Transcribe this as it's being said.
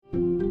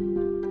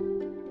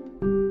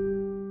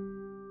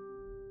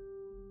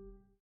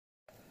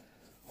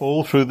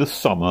All through the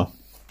summer,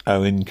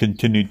 Owen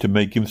continued to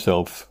make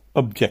himself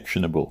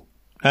objectionable,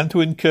 and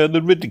to incur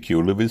the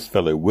ridicule of his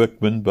fellow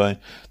workmen by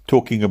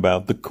talking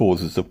about the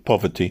causes of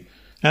poverty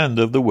and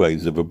of the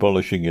ways of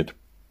abolishing it.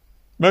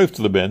 Most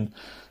of the men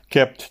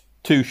kept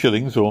 2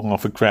 shillings or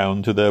half a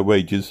crown to their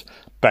wages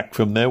back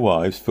from their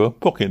wives for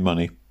pocket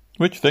money,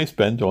 which they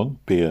spent on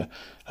beer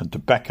and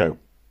tobacco.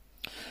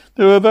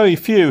 There were very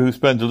few who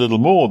spent a little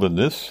more than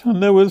this,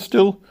 and there was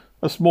still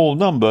a small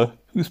number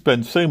who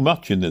spent so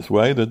much in this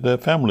way that their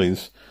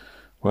families,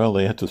 well,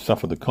 they had to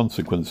suffer the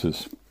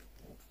consequences.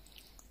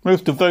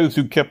 Most of those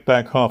who kept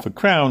back half a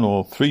crown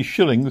or 3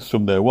 shillings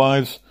from their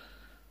wives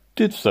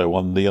did so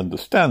on the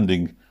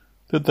understanding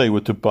that they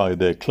were to buy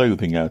their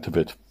clothing out of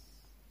it.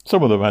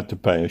 Some of them had to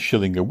pay 1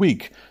 shilling a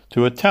week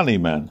to a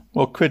tallyman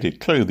or credit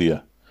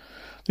clothier.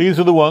 These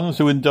are the ones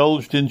who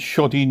indulged in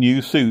shoddy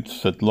new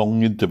suits at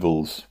long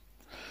intervals.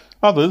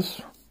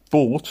 Others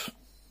bought,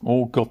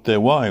 or got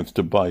their wives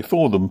to buy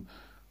for them,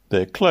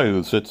 their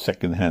clothes at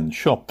second-hand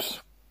shops,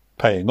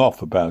 paying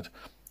off about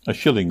 1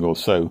 shilling or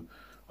so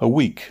a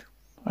week,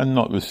 and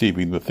not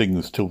receiving the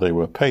things till they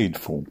were paid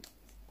for.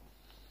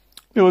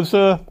 There was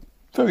a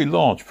very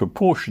large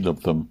proportion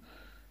of them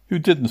who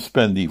didn't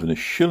spend even 1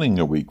 shilling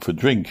a week for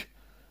drink,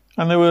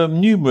 and there were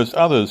numerous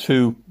others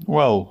who,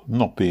 well,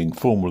 not being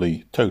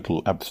formally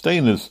total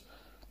abstainers,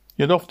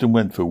 yet often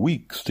went for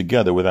weeks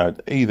together without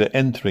either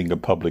entering a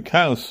public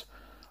house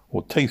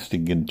or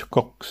tasting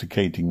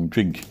intoxicating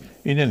drink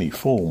in any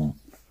form.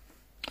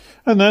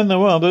 And then there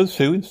were others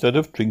who, instead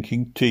of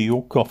drinking tea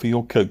or coffee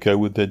or cocoa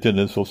with their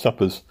dinners or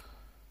suppers,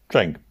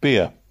 drank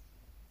beer.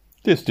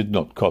 This did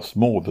not cost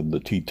more than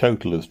the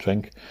teetotalers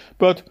drank,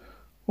 but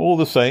all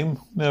the same,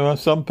 there are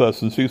some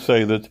persons who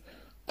say that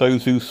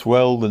those who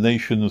swell the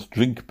nation's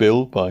drink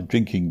bill by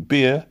drinking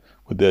beer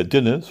with their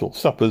dinners or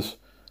suppers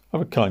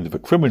are a kind of a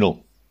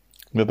criminal,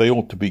 that they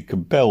ought to be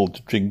compelled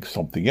to drink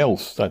something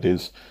else, that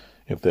is,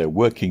 if they're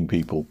working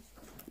people.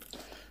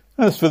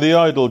 As for the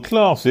idle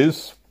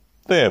classes,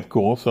 they, of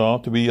course, are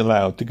to be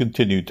allowed to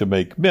continue to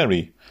make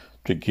merry,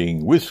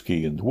 drinking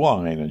whisky and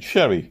wine and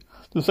sherry,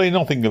 to say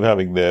nothing of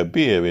having their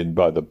beer in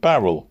by the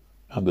barrel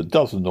and the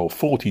 12 or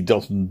 40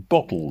 dozen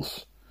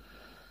bottles.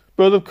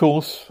 But, of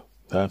course,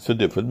 that's a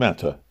different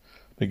matter,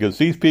 because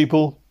these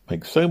people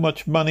make so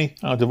much money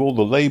out of all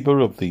the labour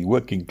of the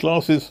working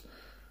classes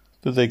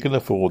that they can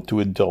afford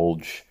to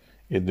indulge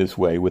in this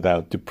way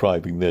without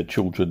depriving their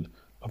children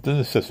of the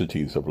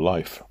necessities of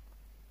life.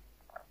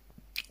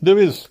 There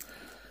is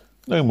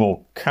no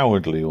more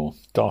cowardly or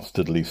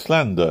dastardly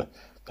slander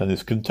than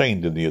is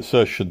contained in the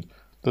assertion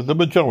that the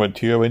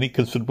majority or any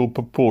considerable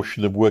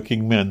proportion of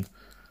working men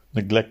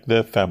neglect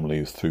their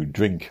families through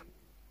drink.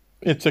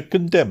 It's a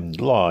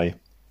condemned lie.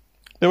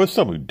 There are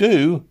some who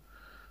do,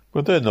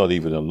 but they're not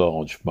even a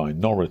large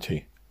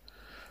minority.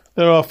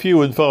 There are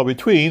few and far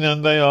between,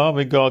 and they are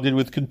regarded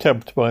with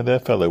contempt by their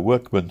fellow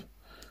workmen.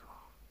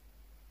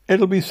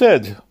 It'll be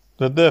said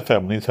that their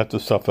families had to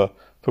suffer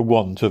for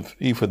want of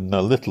even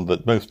a little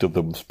that most of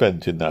them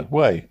spent in that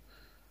way.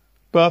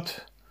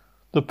 But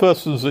the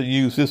persons that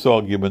use this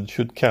argument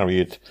should carry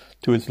it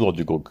to its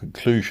logical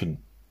conclusion.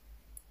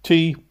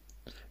 Tea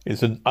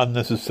is an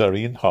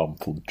unnecessary and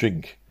harmful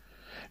drink.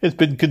 It's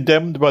been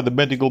condemned by the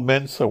medical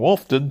men so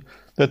often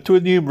that to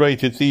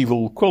enumerate its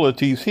evil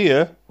qualities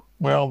here,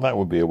 well, that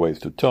would be a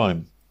waste of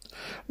time.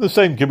 The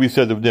same can be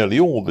said of nearly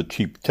all the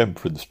cheap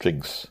temperance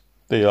drinks.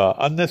 They are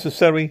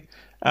unnecessary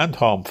and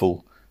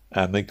harmful,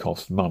 and they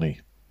cost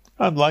money.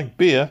 Unlike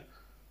beer,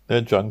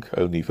 they're drunk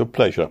only for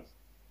pleasure.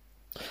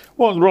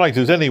 What right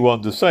has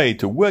anyone to say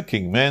to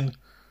working men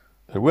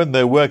that when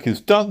their work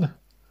is done,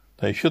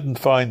 they shouldn't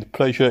find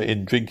pleasure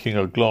in drinking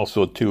a glass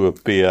or 2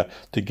 of beer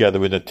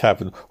together in a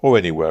tavern or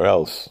anywhere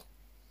else?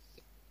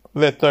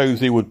 Let those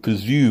who would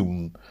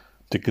presume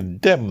to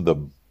condemn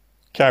them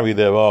carry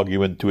their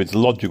argument to its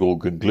logical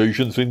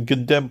conclusions and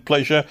condemn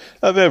pleasure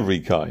of every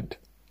kind.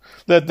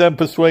 Let them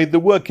persuade the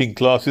working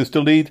classes to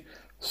lead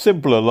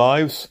simpler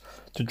lives,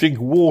 to drink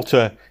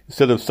water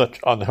instead of such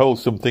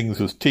unwholesome things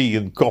as tea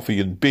and coffee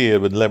and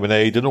beer and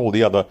lemonade and all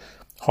the other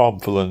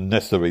harmful and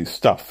unnecessary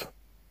stuff.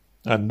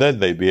 And then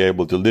they'd be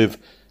able to live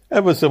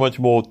ever so much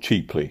more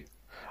cheaply.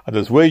 And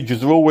as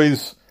wages are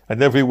always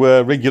and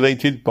everywhere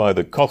regulated by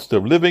the cost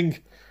of living,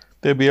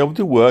 they'd be able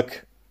to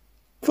work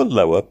for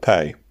lower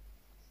pay.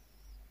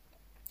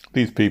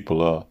 These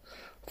people are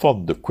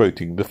fond of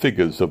quoting the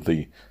figures of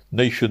the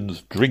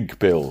nation's drink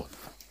bill,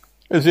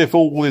 as if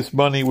all this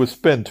money was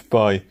spent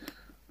by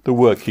the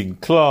working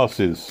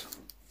classes.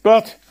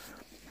 But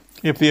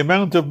if the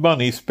amount of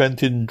money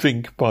spent in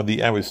drink by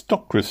the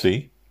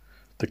aristocracy,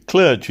 the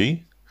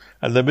clergy,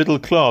 and the middle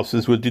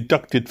classes were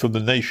deducted from the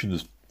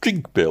nation's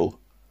drink bill,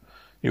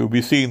 it would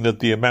be seen that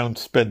the amount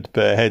spent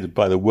per head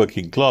by the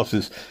working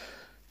classes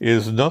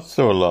is not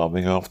so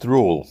alarming after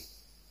all,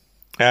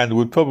 and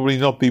would probably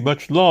not be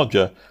much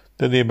larger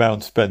than the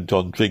amount spent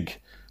on drink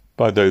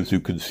by those who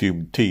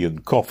consume tea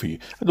and coffee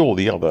and all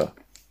the other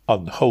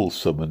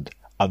unwholesome and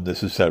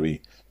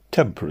unnecessary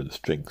temperance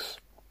drinks.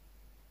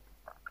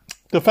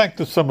 The fact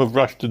that some of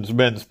Rushton's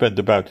men spent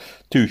about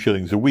 2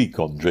 shillings a week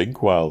on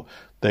drink while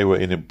they were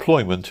in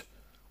employment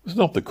was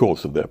not the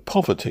cause of their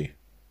poverty.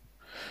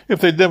 If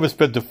they'd never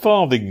spent a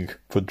farthing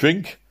for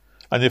drink,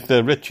 and if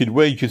their wretched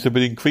wages had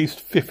been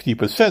increased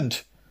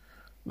 50%,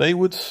 they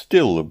would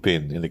still have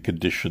been in a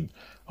condition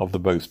of the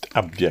most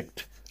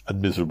abject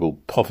and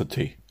miserable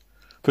poverty.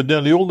 For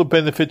nearly all the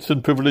benefits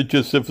and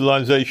privileges of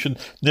civilization,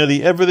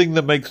 nearly everything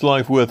that makes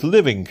life worth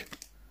living,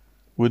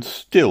 would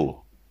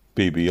still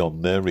be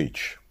beyond their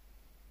reach.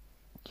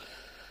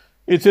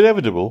 It's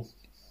inevitable,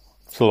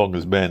 so long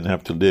as men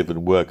have to live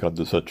and work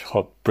under such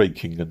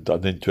heart-breaking and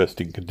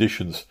uninteresting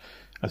conditions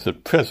as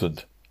at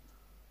present,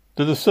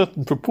 that a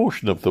certain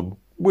proportion of them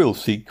will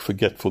seek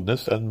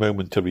forgetfulness and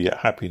momentary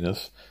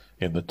happiness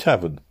in the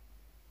tavern.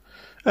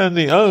 And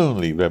the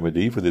only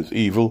remedy for this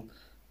evil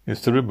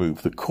is to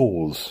remove the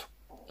cause.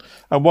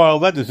 And while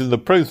that is in the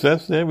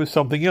process, there is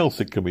something else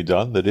that can be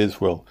done, that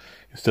is, well,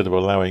 instead of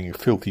allowing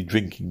filthy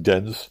drinking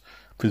dens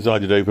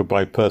presided over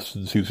by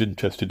persons whose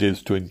interest it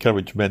is to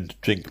encourage men to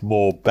drink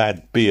more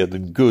bad beer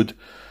than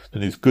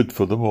is good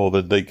for them or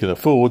than they can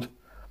afford,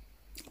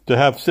 to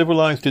have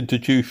civilized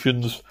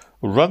institutions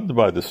run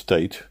by the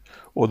state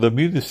or the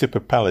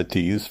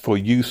municipalities for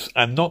use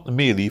and not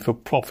merely for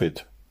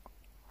profit.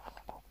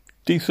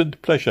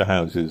 Decent pleasure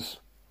houses,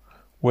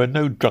 where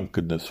no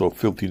drunkenness or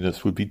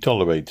filthiness would be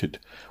tolerated,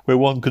 where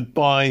one could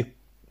buy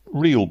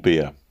real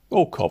beer,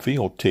 or coffee,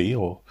 or tea,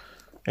 or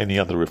any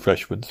other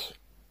refreshments,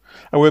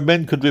 and where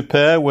men could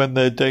repair when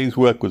their day's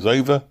work was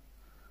over,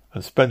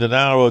 and spend an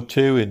hour or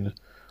two in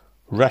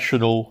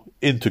rational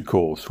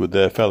intercourse with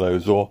their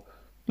fellows, or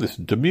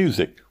listen to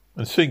music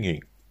and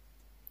singing.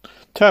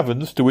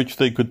 Taverns to which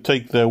they could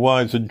take their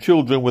wives and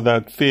children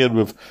without fear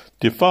of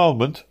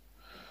defilement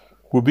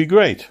would be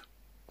great,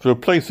 for a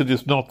place that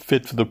is not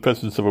fit for the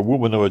presence of a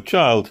woman or a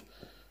child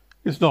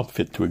is not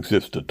fit to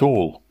exist at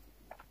all.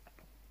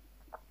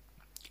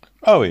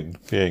 Owen,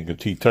 being a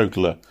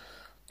teetotaler,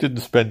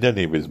 didn't spend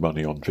any of his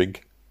money on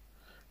drink.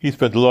 He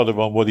spent a lot of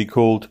it on what he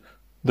called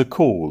the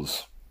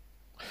cause.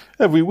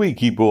 Every week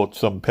he bought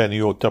some penny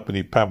or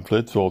twopenny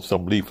pamphlets or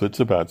some leaflets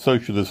about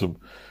socialism,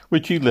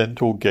 which he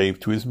lent or gave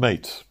to his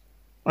mates.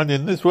 And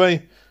in this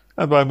way,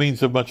 and by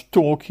means of much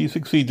talk, he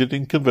succeeded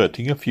in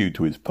converting a few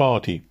to his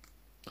party.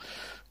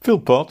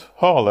 Philpot,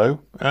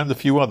 Harlow, and a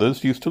few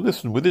others used to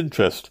listen with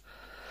interest,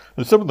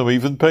 and some of them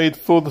even paid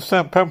for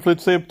the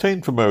pamphlets they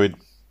obtained from Owen.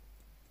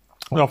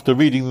 After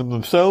reading them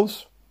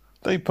themselves,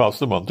 they passed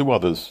them on to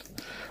others,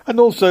 and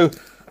also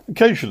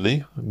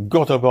occasionally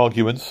got up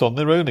arguments on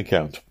their own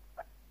account.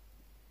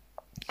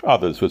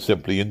 Others were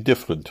simply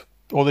indifferent,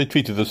 or they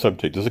treated the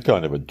subject as a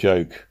kind of a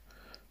joke,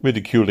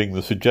 ridiculing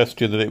the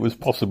suggestion that it was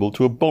possible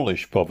to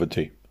abolish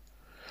poverty.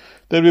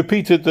 They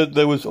repeated that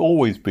there was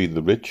always been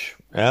the rich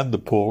and the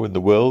poor in the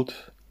world,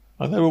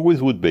 and there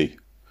always would be,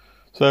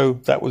 so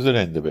that was an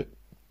end of it.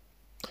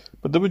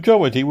 But the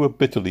majority were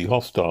bitterly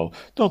hostile,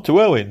 not to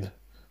Owen,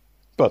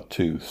 but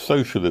to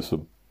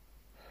socialism.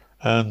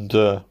 And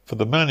for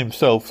the man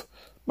himself,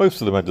 most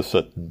of them had a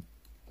certain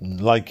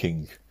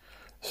liking,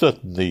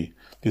 certainly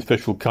the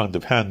special kind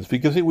of hands,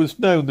 because it was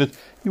known that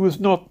he was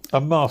not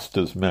a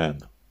master's man,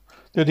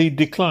 that he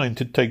declined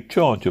to take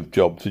charge of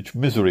jobs which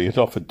misery had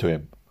offered to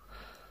him.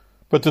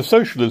 But to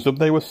socialism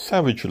they were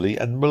savagely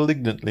and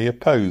malignantly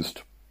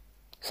opposed.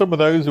 Some of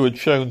those who had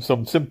shown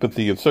some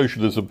sympathy of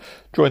socialism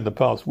during the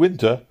past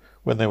winter,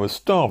 when they were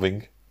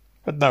starving,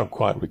 had now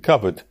quite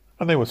recovered,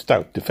 and they were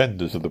stout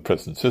defenders of the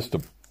present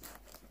system.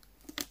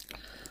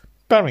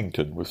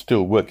 Barrington was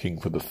still working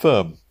for the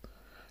firm,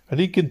 and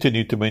he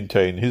continued to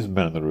maintain his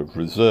manner of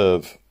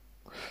reserve,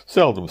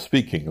 seldom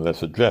speaking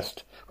unless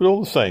addressed, but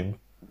all the same,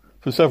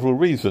 for several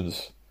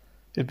reasons,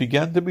 it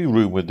began to be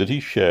rumoured that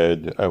he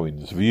shared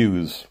Owen's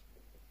views.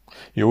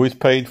 He always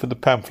paid for the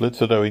pamphlets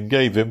that Owen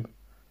gave him,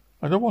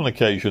 and on one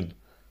occasion,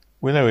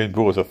 when Owen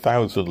brought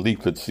 1,000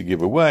 leaflets to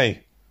give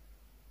away,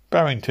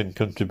 Barrington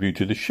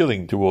contributed a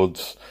shilling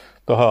towards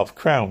the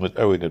half-crown that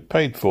Owen had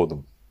paid for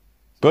them.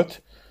 But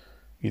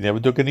he never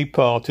took any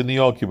part in the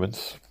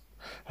arguments,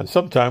 and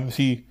sometimes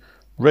he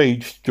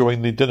raged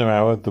during the dinner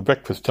hour, the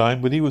breakfast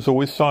time, but he was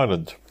always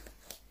silent.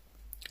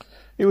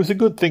 It was a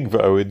good thing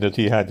for Owen that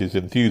he had his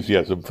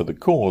enthusiasm for the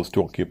cause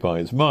to occupy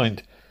his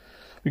mind,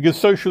 because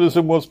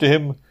socialism was to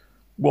him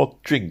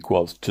what drink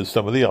was to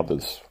some of the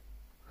others,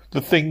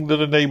 the thing that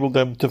enabled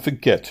them to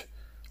forget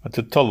and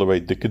to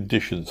tolerate the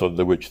conditions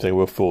under which they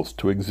were forced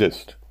to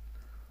exist.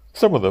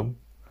 Some of them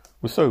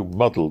were so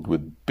muddled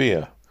with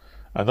beer,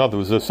 and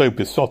others were so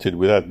besotted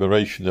with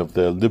admiration of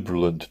their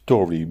Liberal and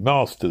Tory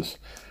masters,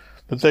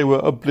 that they were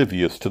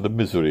oblivious to the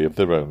misery of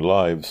their own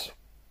lives.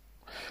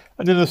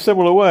 And in a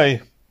similar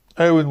way,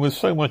 Owen was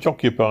so much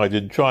occupied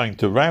in trying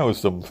to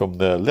rouse them from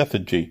their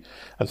lethargy,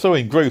 and so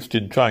engrossed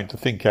in trying to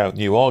think out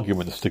new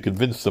arguments to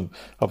convince them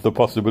of the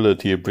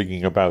possibility of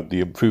bringing about the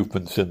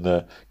improvements in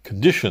their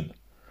condition,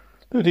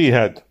 that he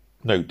had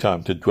no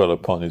time to dwell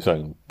upon his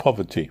own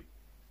poverty.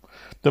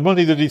 The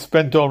money that he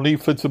spent on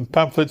leaflets and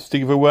pamphlets to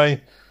give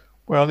away,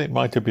 well, it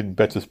might have been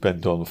better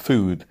spent on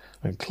food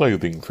and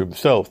clothing for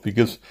himself,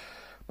 because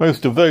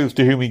Most of those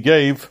to whom he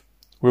gave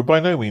were by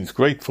no means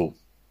grateful,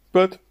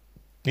 but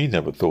he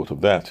never thought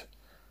of that.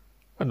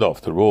 And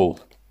after all,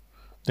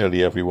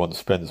 nearly everyone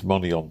spends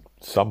money on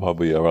some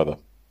hobby or other.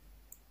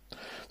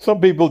 Some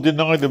people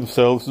deny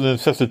themselves the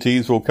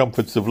necessities or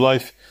comforts of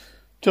life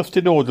just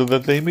in order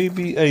that they may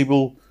be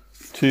able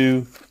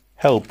to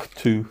help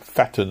to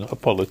fatten a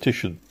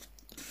politician.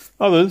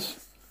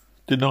 Others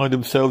deny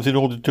themselves in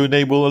order to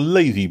enable a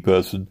lazy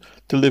person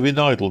to live in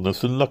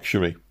idleness and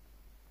luxury.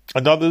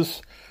 And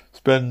others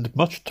spend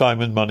much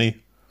time and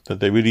money that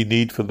they really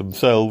need for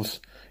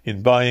themselves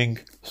in buying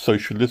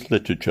socialist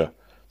literature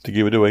to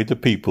give it away to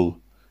people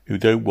who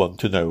don't want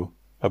to know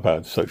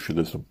about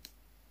socialism.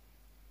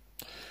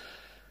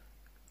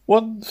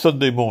 One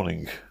Sunday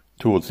morning,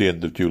 towards the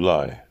end of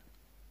July,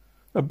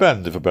 a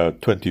band of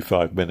about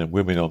 25 men and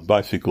women on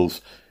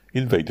bicycles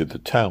invaded the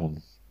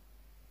town.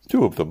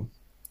 Two of them,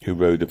 who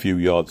rode a few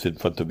yards in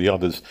front of the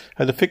others,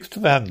 had affixed to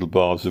the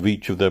handlebars of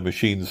each of their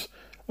machines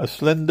a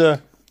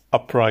slender,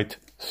 upright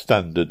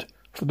standard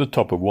from the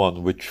top of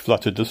one which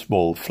fluttered a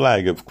small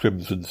flag of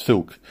crimson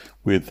silk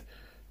with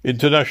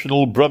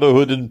 "International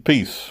Brotherhood and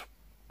Peace"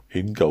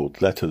 in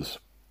gold letters.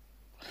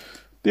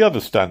 The other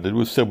standard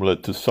was similar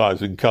to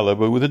size and colour,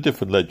 but with a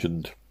different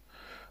legend: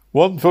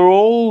 "One for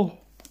all,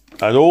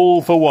 and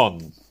all for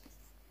one."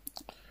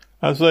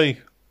 As they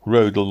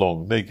rode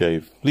along, they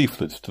gave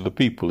leaflets to the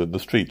people in the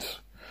streets,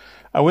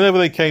 and whenever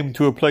they came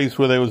to a place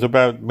where there was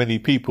about many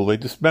people, they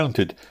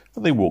dismounted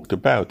and they walked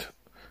about,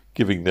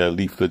 giving their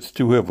leaflets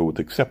to whoever would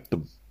accept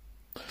them.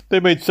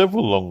 They made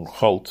several long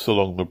halts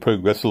along the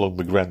progress along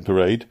the Grand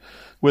Parade,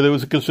 where there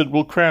was a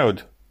considerable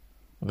crowd,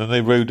 and then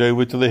they rode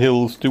over to the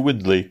hills to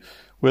Windley,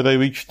 where they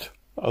reached,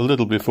 a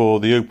little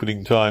before the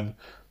opening time,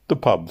 the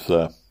pubs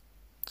there.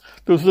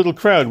 There was a little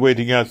crowd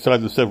waiting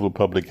outside the several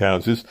public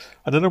houses,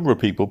 and a number of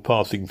people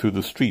passing through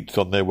the streets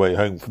on their way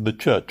home from the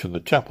church and the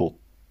chapel.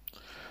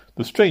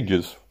 The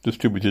strangers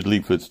distributed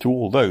leaflets to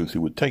all those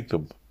who would take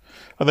them,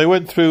 and they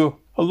went through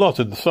a lot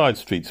in the side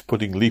streets,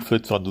 putting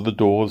leaflets under the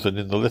doors and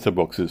in the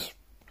letterboxes.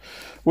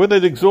 When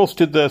they'd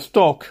exhausted their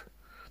stock,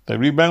 they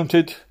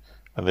remounted,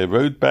 and they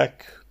rode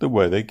back the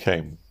way they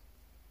came.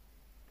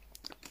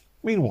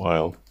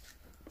 Meanwhile,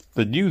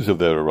 the news of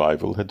their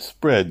arrival had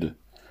spread.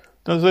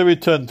 As they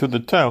returned through the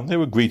town, they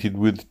were greeted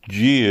with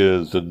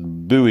jeers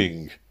and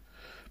booing.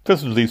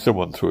 Presently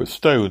someone threw a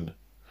stone.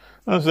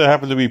 As there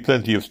happened to be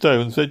plenty of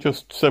stones,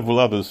 just several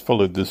others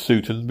followed this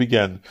suit and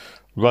began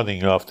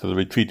running after the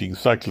retreating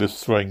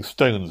cyclists, throwing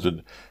stones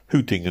and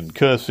hooting and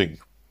cursing.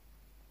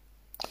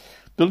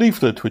 The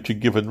leaflet which had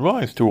given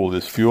rise to all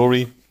this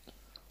fury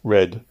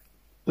read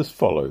as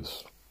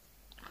follows: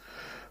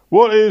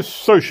 "What is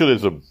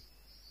socialism?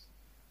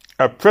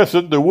 At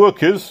present the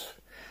workers,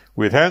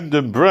 with hand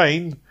and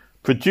brain,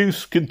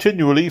 produce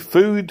continually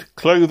food,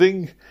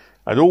 clothing,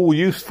 and all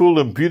useful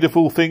and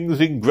beautiful things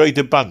in great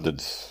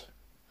abundance.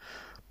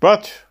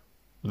 But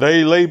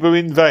they labour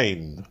in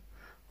vain,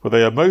 for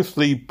they are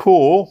mostly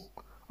poor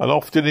and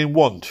often in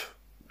want,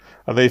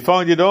 and they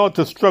find it hard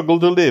to struggle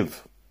to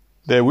live.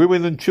 Their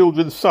women and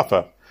children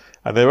suffer,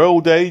 and their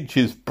old age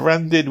is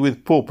branded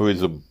with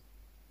pauperism.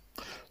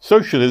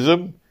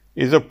 Socialism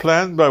is a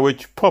plan by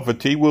which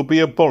poverty will be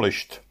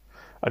abolished,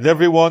 and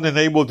everyone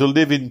enabled to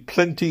live in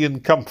plenty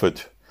and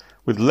comfort,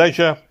 with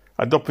leisure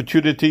and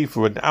opportunity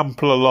for an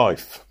ampler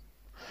life.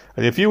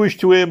 And if you wish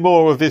to hear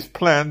more of this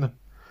plan,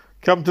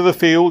 come to the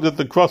field at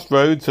the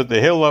crossroads at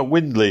the hill at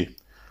Windley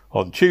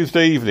on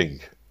Tuesday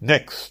evening,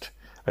 next,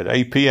 at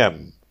 8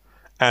 p.m,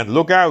 and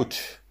look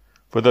out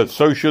for the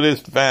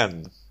socialist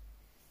van."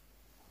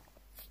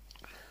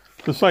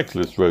 The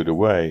cyclists rode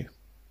away,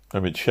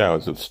 amid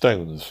showers of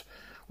stones,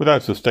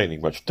 without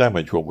sustaining much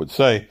damage, one would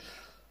say.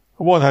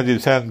 One had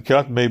his hand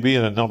cut, maybe,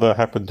 and another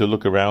happened to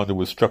look around and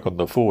was struck on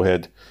the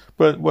forehead,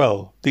 but,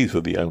 well, these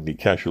were the only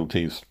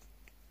casualties.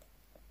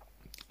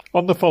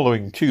 On the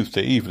following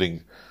Tuesday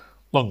evening,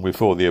 long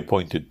before the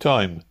appointed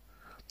time,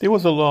 there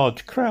was a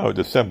large crowd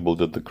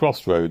assembled at the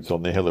crossroads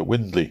on the hill at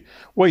Windley,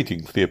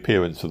 waiting for the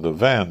appearance of the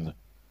van,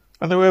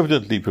 and they were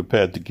evidently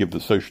prepared to give the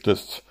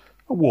socialists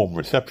a warm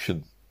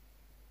reception.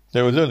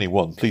 There was only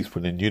one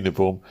policeman in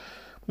uniform,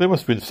 but there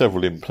must have been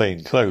several in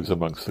plain clothes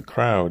amongst the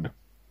crowd.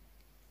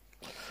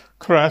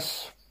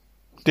 Crass,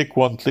 Dick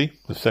Wantley,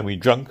 the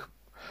semi-drunk,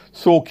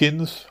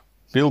 Sawkins,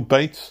 Bill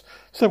Bates,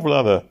 several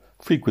other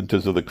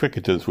frequenters of the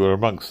cricketers were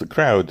amongst the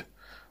crowd,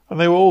 and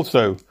they were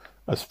also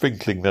a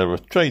sprinkling there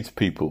of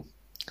tradespeople,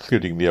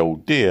 including the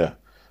old dear,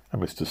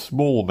 and Mr.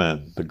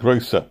 Smallman, the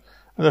grocer,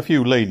 and a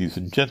few ladies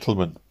and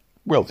gentlemen,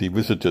 wealthy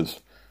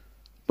visitors.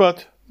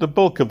 But the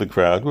bulk of the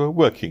crowd were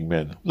working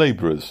men,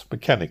 labourers,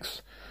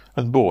 mechanics,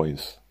 and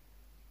boys.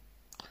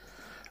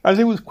 As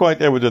it was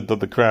quite evident that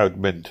the crowd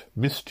meant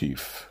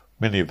mischief,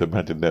 many of them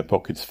had in their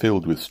pockets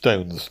filled with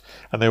stones,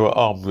 and they were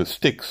armed with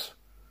sticks.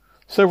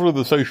 Several of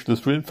the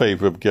socialists were in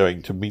favour of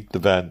going to meet the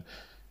van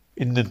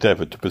in an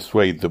endeavour to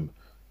persuade them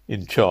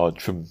in charge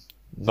from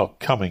not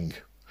coming,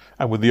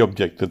 and with the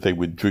object that they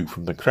withdrew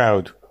from the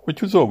crowd,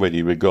 which was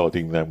already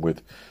regarding them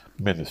with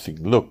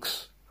menacing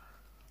looks.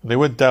 and they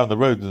went down the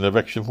road in the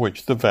direction from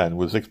which the van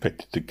was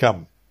expected to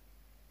come.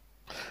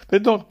 They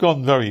had not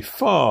gone very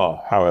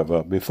far,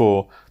 however,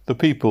 before the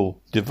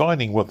people,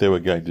 divining what they were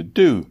going to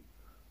do,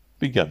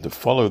 began to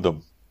follow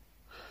them.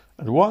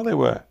 And while they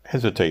were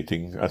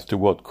hesitating as to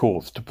what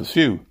course to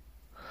pursue,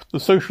 the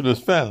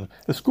socialist van,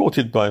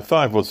 escorted by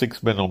 5 or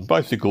 6 men on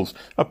bicycles,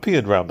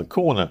 appeared round the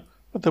corner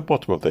at the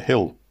bottom of the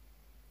hill.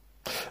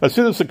 As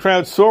soon as the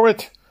crowd saw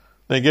it,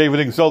 they gave an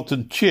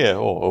exultant cheer,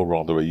 or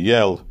rather a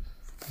yell.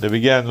 They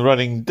began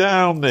running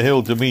down the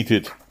hill to meet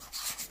it,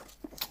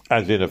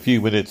 as in a few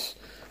minutes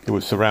it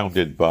was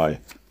surrounded by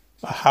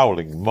a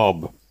howling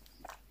mob.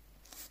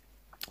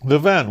 The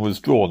van was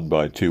drawn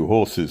by 2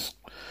 horses.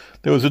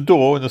 There was a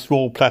door and a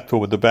small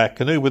platform at the back,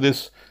 and over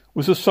this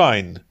was a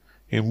sign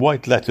in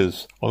white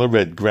letters on a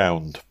red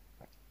ground.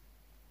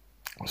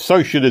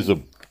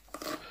 Socialism,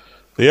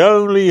 the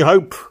only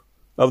hope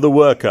of the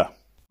worker.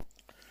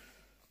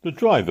 The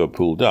driver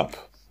pulled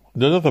up,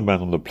 and another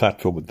man on the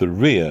platform at the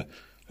rear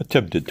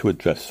attempted to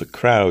address the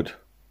crowd,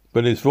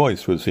 but his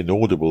voice was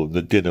inaudible in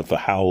the din of the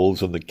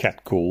howls and the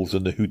catcalls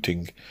and the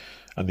hooting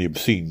and the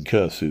obscene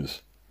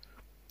curses.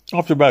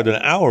 After about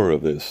an hour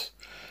of this,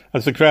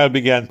 as the crowd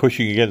began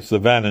pushing against the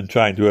van and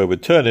trying to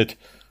overturn it,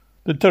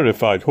 the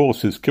terrified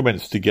horses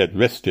commenced to get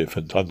restive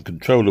and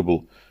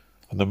uncontrollable,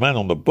 and the man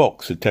on the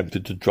box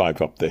attempted to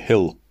drive up the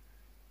hill.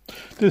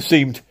 This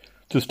seemed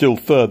to still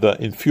further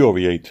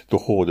infuriate the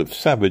horde of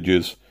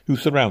savages who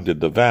surrounded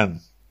the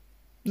van.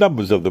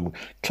 Numbers of them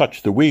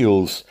clutched the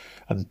wheels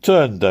and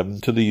turned them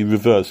to the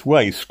reverse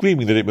way,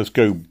 screaming that it must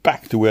go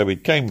back to where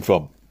it came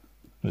from.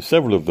 And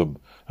several of them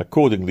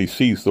accordingly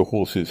seized the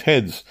horses'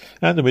 heads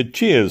and, amid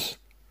cheers,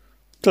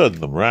 turned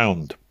them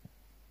round.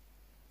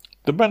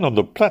 The man on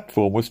the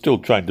platform was still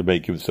trying to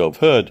make himself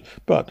heard,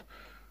 but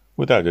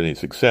without any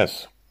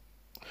success.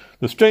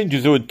 The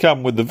strangers who had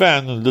come with the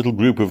van, and a little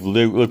group of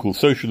local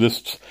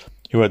socialists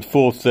who had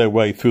forced their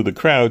way through the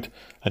crowd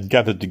and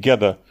gathered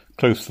together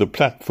close to the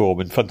platform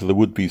in front of the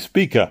would-be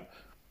speaker,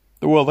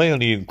 well, they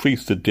only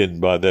increased the din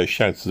by their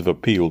shouts of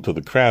appeal to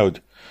the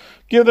crowd.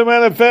 "Give the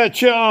man a fair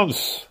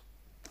chance!"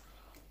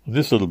 And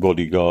this little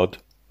bodyguard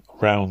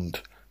ran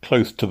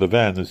close to the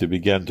van as it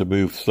began to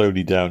move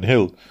slowly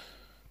downhill,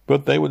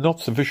 but they were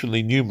not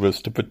sufficiently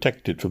numerous to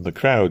protect it from the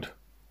crowd,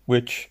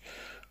 which,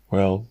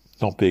 well,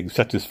 not being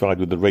satisfied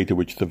with the rate at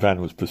which the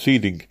van was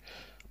proceeding,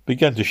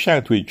 began to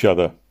shout to each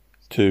other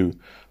to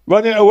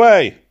 "Run it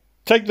away!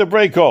 Take the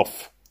brake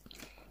off!"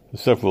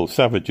 Several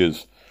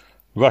savages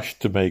rushed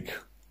to make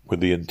with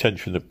the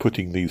intention of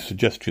putting these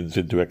suggestions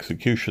into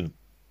execution.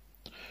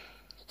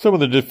 Some of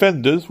the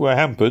defenders were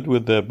hampered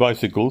with their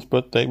bicycles,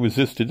 but they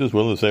resisted as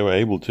well as they were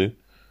able to,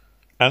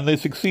 and they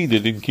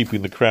succeeded in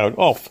keeping the crowd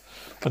off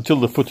until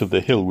the foot of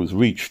the hill was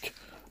reached,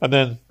 and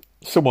then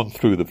someone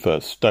threw the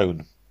first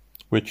stone,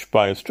 which,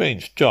 by a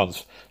strange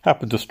chance,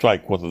 happened to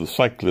strike one of the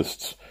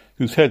cyclists,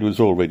 whose head was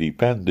already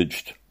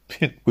bandaged.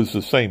 It was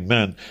the same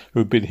man who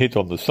had been hit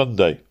on the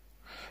Sunday,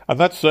 and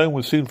that stone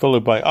was soon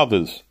followed by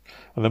others,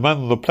 and the man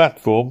on the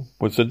platform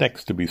was the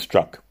next to be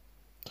struck.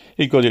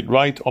 He got it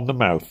right on the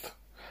mouth.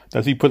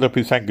 As he put up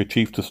his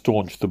handkerchief to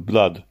staunch the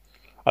blood,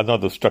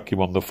 another struck him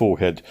on the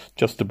forehead,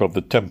 just above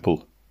the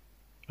temple,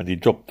 and he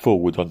dropped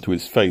forward onto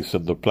his face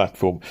on the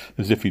platform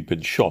as if he'd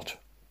been shot.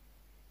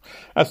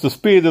 As the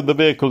speed of the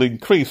vehicle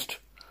increased,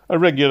 a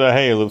regular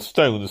hail of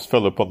stones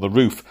fell upon the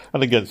roof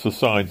and against the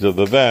sides of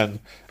the van,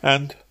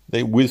 and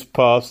they whizzed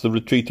past the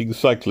retreating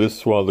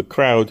cyclists while the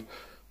crowd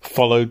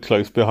followed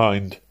close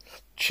behind,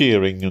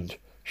 cheering and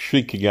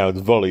shrieking out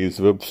volleys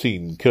of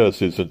obscene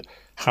curses and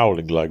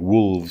howling like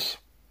wolves.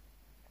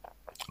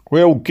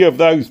 "We'll give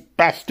those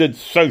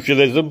bastards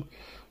socialism!"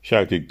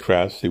 shouted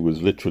Crass, who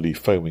was literally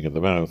foaming at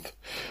the mouth.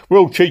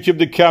 "We'll teach him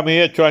to come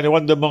here trying to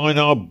undermine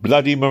our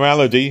bloody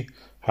morality,"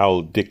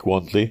 howled Dick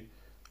Wantley,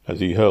 as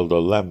he hurled a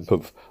lump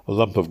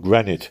of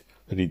granite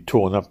that he'd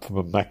torn up from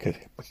a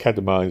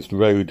macadamized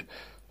road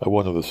at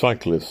one of the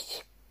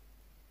cyclists.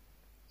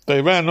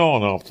 They ran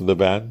on after the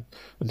van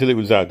until it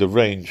was out of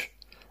range,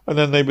 and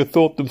then they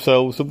bethought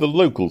themselves of the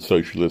local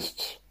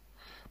socialists,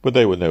 but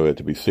they were nowhere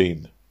to be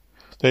seen.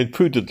 They had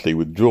prudently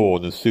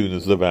withdrawn as soon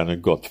as the van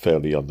had got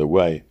fairly under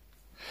way.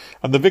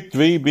 And the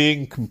victory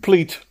being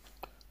complete,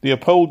 the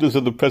upholders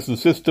of the present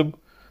system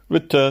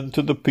returned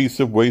to the piece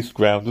of waste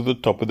ground at the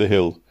top of the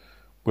hill,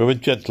 where a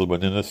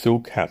gentleman in a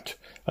silk hat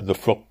and a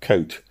frock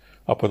coat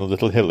up on a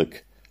little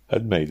hillock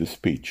had made a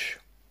speech.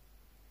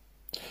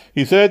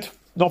 He said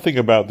nothing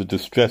about the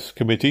distress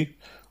committee,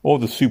 or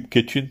the soup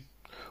kitchen,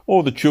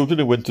 or the children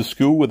who went to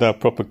school without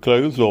proper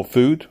clothes or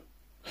food.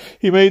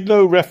 He made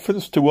no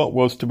reference to what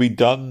was to be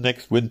done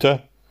next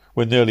winter,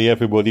 when nearly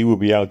everybody would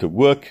be out of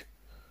work.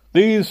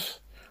 These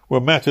were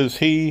matters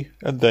he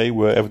and they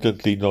were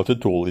evidently not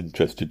at all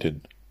interested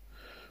in.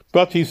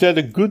 But he said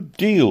a good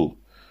deal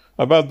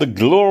about the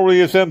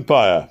glorious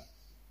empire,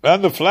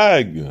 and the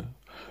flag,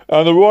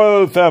 and the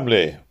royal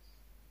family.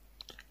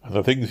 And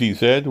the things he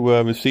said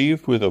were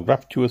received with a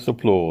rapturous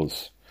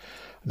applause,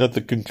 and at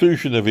the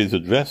conclusion of his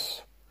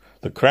address,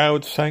 the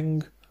crowd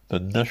sang the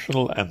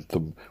national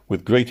anthem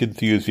with great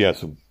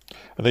enthusiasm,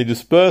 and they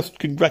dispersed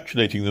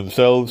congratulating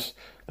themselves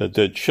that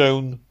they had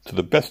shown to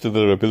the best of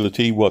their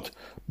ability what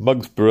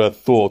Mugsborough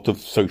thought of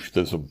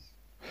socialism.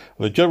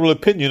 And the general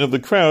opinion of the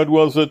crowd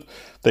was that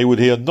they would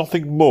hear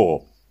nothing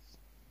more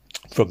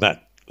from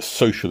that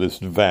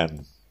socialist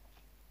van.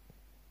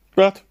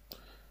 But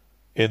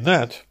in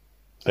that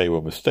they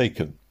were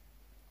mistaken,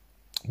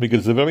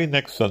 because the very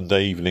next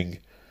Sunday evening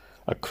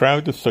a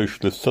crowd of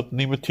socialists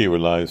suddenly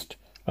materialised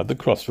at the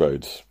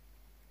crossroads.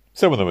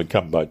 Some of them had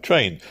come by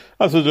train,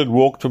 others had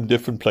walked from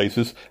different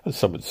places, and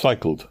some had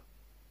cycled.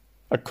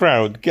 A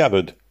crowd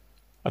gathered,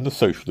 and the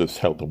socialists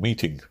held a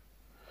meeting.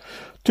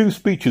 2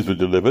 speeches were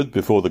delivered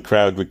before the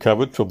crowd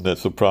recovered from their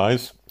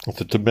surprise at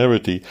the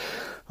temerity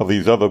of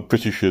these other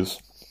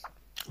Britishers,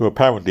 who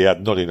apparently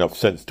had not enough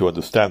sense to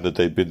understand that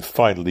they had been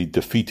finally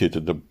defeated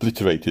and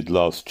obliterated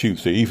last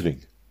Tuesday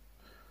evening.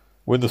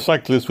 When the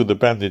cyclist with the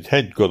bandaged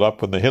head got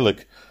up on the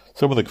hillock,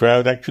 some of the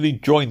crowd actually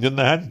joined in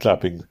the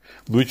hand-clapping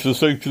with which the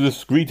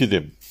socialists greeted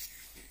him.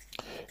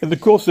 In the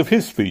course of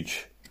his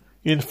speech,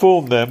 he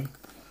informed them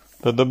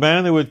that the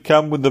man who had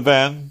come with the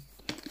van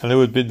and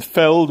who had been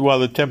felled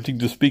while attempting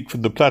to speak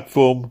from the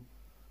platform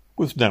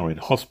was now in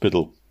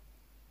hospital.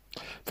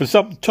 For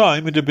some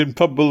time it had been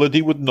probable that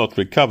he would not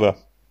recover,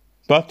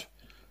 but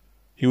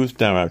he was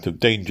now out of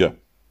danger,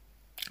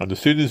 and as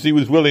soon as he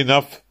was well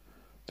enough,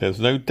 there was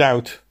no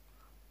doubt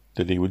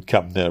that he would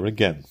come there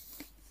again.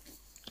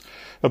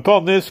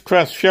 Upon this,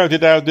 Crass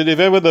shouted out that if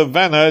ever the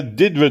Vanner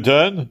did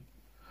return,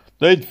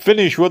 they'd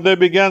finish what they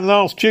began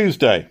last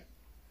Tuesday.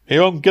 He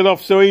won't get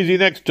off so easy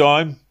next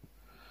time.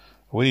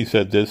 When he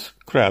said this,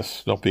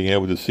 Crass, not being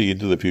able to see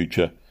into the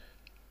future,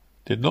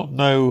 did not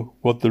know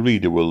what the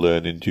reader will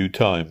learn in due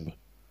time,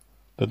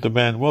 that the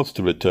man was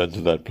to return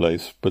to that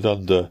place, but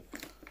under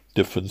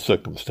different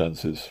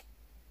circumstances.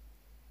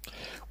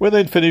 When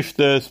they'd finished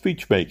their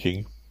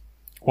speech-making,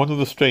 one of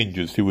the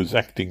strangers who was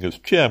acting as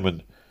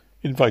chairman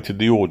invited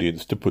the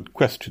audience to put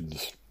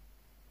questions.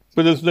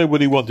 But as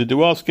nobody wanted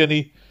to ask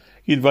any,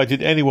 he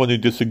invited anyone who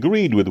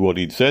disagreed with what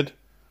he'd said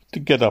to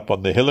get up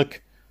on the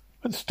hillock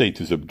and state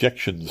his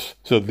objections,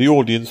 so that the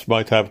audience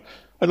might have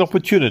an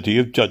opportunity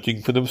of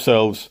judging for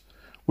themselves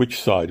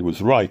which side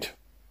was right.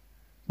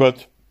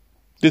 But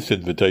this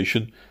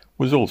invitation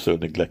was also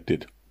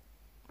neglected.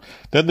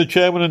 Then the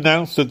chairman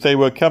announced that they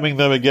were coming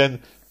there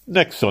again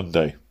next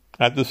Sunday,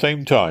 at the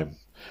same time,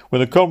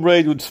 when a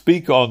comrade would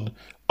speak on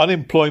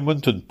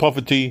unemployment and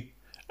poverty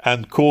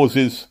and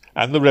causes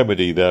and the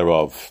remedy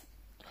thereof.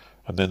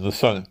 And then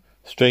the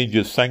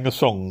strangers sang a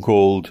song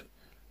called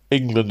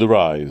England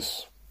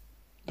Arise,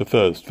 the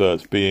first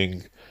verse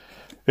being,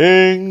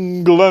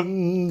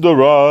 England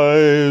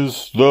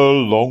arise, the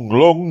long,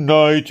 long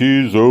night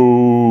is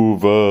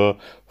over,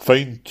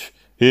 faint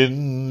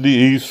in the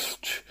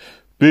east,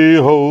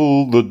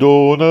 behold the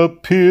dawn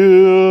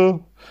appear.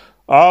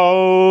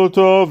 Out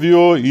of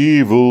your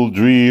evil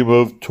dream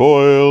of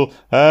toil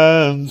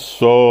and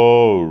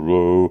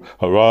sorrow,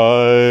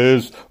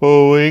 arise,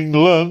 O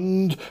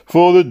England,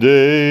 for the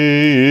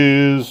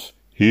day is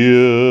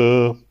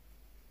here.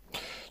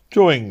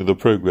 During the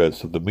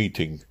progress of the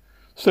meeting,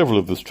 several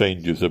of the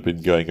strangers had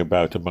been going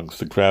about amongst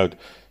the crowd,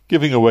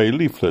 giving away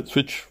leaflets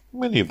which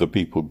many of the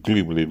people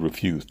gloomily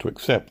refused to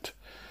accept,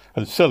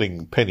 and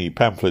selling penny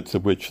pamphlets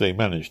of which they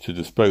managed to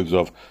dispose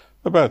of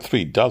about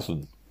 3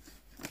 dozen.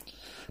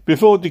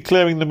 Before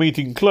declaring the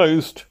meeting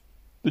closed,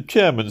 the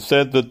chairman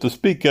said that the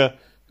speaker,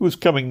 who was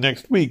coming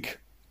next week,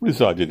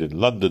 resided in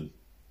London.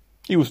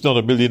 He was not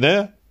a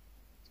millionaire,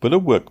 but a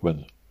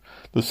workman,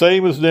 the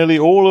same as nearly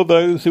all of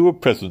those who were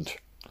present.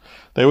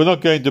 They were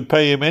not going to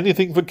pay him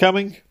anything for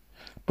coming,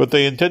 but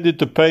they intended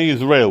to pay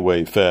his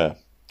railway fare,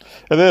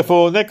 and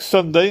therefore next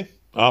Sunday,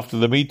 after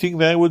the meeting,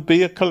 there would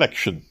be a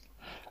collection,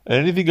 and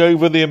anything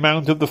over the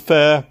amount of the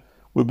fare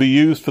would be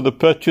used for the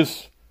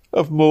purchase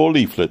of more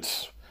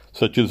leaflets,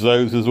 such as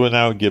those as were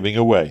now giving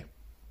away.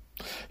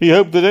 He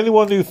hoped that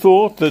anyone who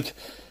thought that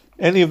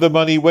any of the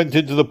money went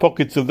into the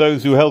pockets of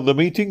those who held the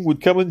meeting would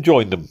come and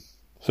join them,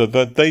 so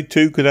that they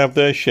too could have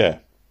their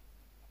share.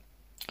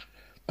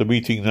 The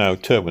meeting now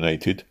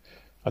terminated,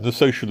 and the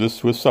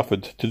socialists were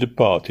suffered to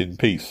depart in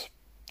peace.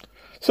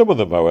 Some of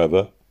them,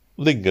 however,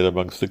 lingered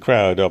amongst the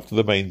crowd after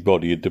the main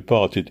body had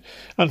departed,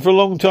 and for a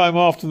long time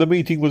after the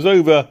meeting was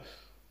over,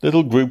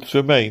 little groups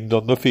remained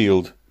on the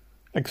field,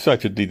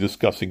 excitedly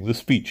discussing the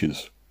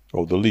speeches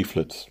or the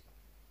leaflets.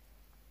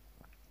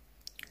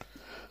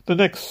 The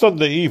next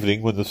Sunday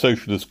evening, when the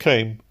socialists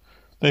came,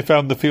 they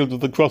found the field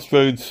of the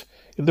crossroads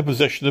in the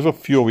possession of a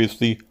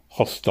furiously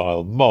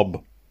hostile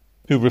mob,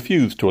 who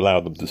refused to allow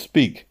them to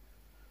speak.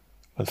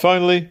 And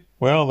finally,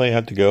 they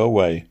had to go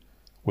away,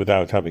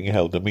 without having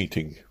held a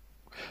meeting.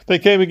 They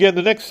came again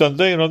the next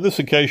Sunday, and on this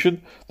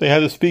occasion they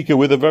had a speaker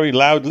with a very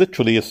loud,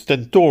 literally a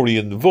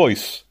stentorian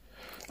voice,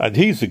 and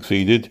he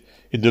succeeded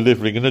in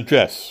delivering an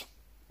address,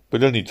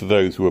 but only to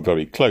those who were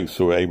very close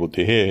who were able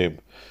to hear him,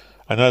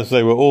 and as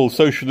they were all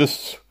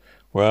socialists,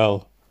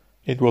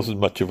 it wasn't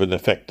much of an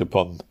effect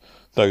upon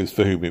those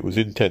for whom it was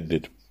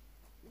intended.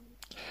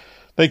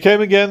 They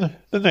came again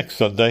the next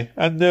Sunday,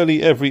 and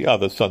nearly every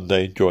other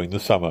Sunday during the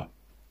summer,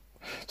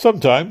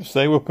 Sometimes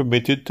they were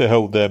permitted to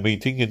hold their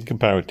meeting in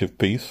comparative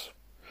peace,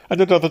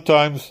 and at other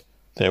times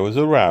there was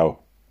a row.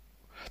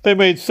 They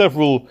made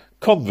several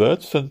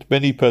converts, and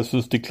many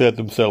persons declared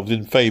themselves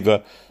in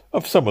favour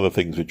of some of the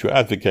things which were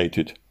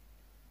advocated.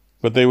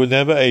 But they were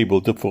never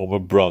able to form a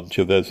branch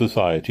of their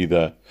society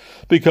there,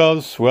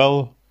 because,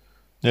 well,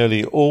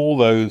 nearly all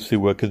those who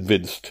were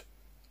convinced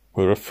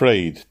were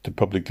afraid to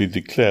publicly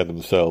declare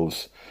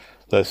themselves,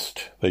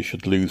 lest they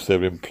should lose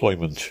their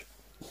employment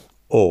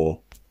or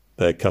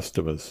their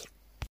customers.